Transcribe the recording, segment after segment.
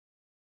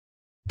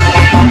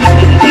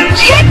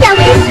Check out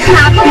this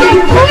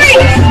tropical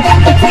forest!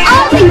 It's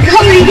all been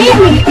colored in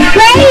with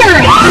crayons!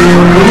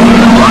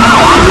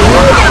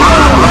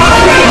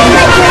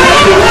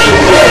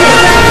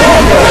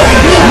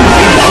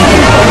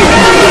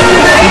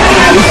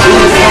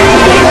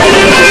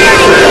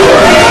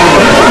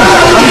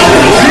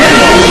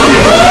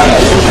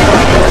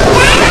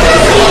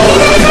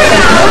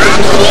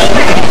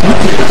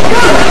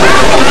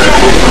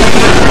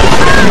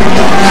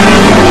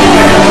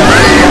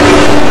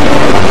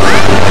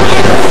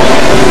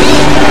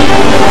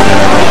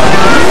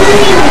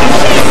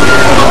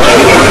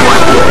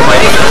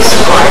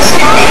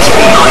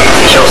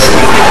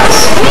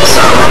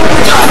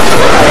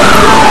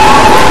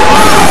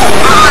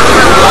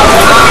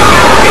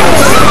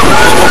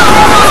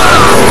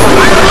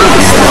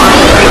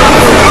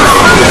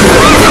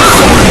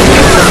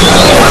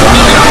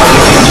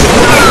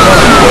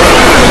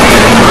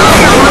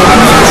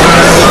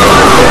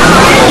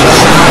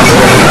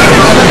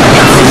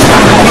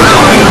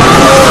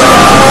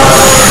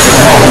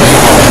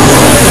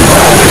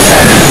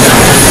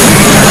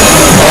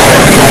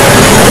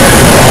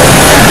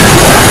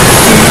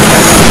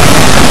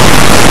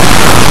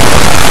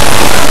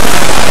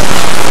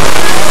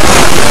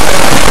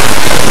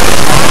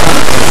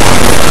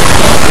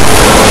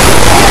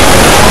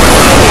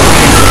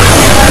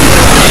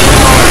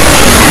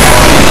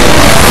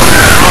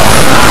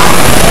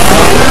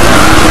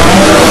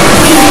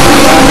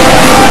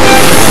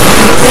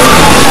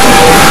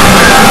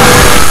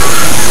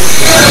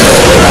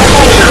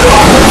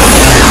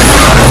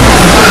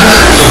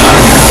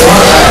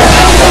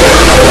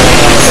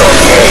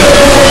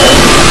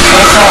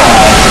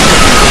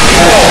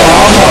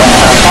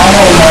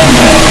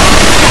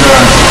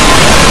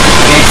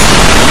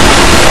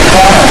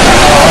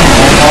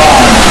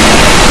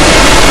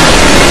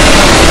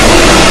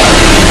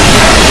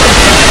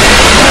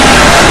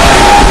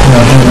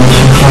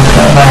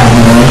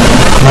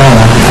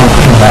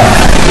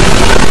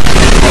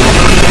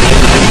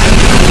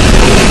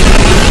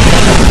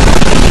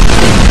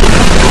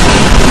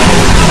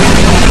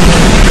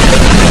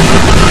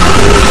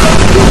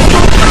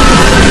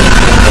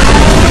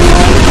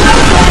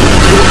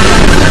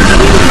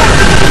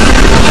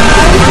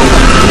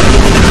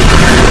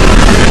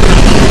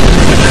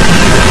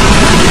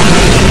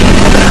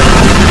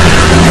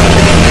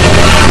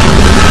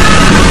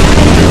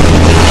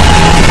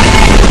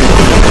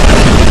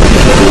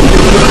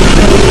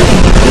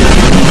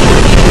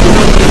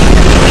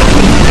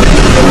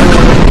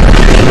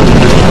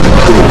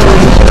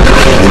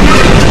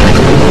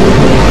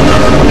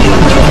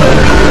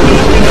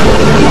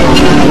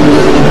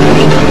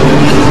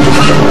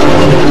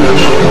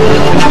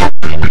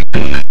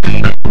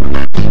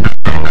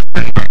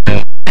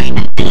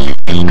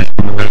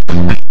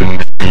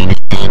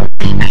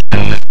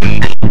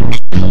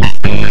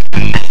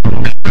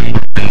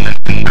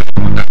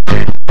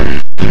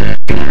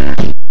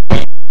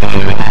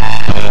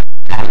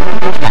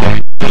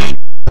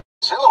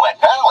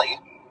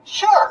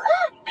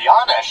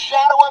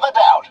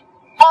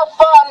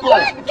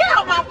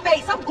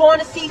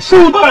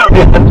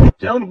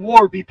 Don't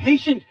worry, be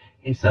patient.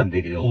 In some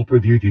video, I'll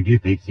preview to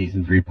Fate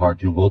Season 3 Part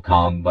 2 will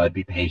come, but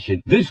be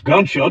patient. This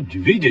gunshot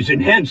defeat is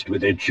enhanced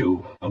with it,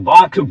 Chew. A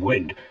box of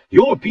wind.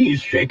 Your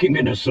piece shaking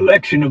and a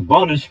selection of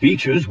bonus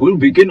features will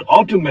begin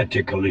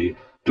automatically.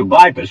 To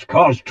bypass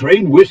car's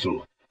train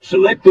whistle,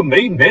 select the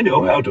main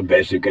menu how to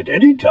basic at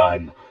any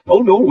time.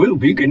 Oh no, we'll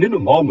begin in a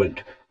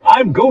moment.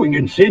 I'm going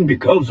insane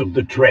because of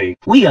the train.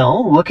 We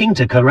are working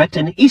to correct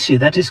an issue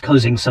that is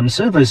causing some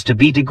servers to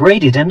be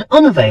degraded and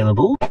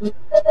unavailable.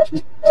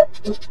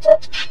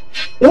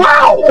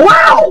 Wow!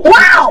 Wow!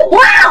 Wow!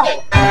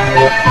 Wow!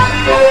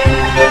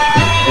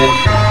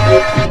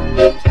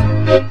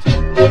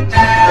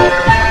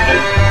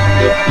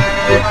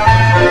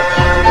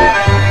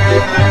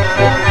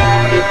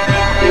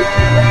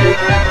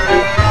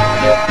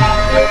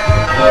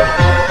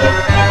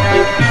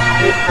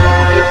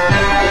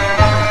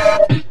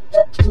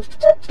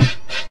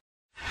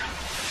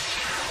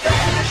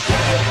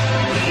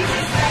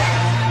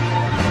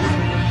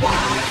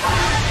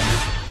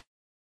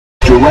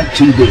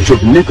 DirecTV took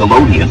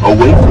Nickelodeon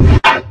away from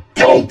you.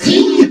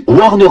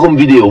 Warner Home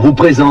Video vous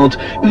présente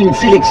une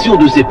sélection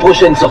de ses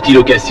prochaines sorties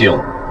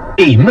location.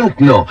 Et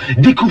maintenant,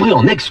 découvrez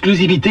en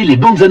exclusivité les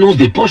bandes annonces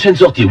des prochaines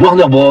sorties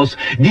Warner Bros.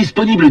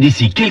 Disponibles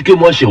d'ici quelques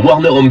mois chez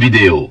Warner Home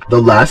Video.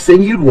 The last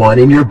thing you'd want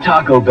in your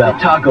Taco Bell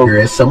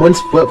is someone's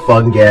flip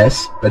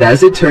fungus, but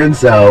as it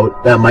turns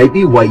out, that might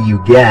be what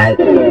you get.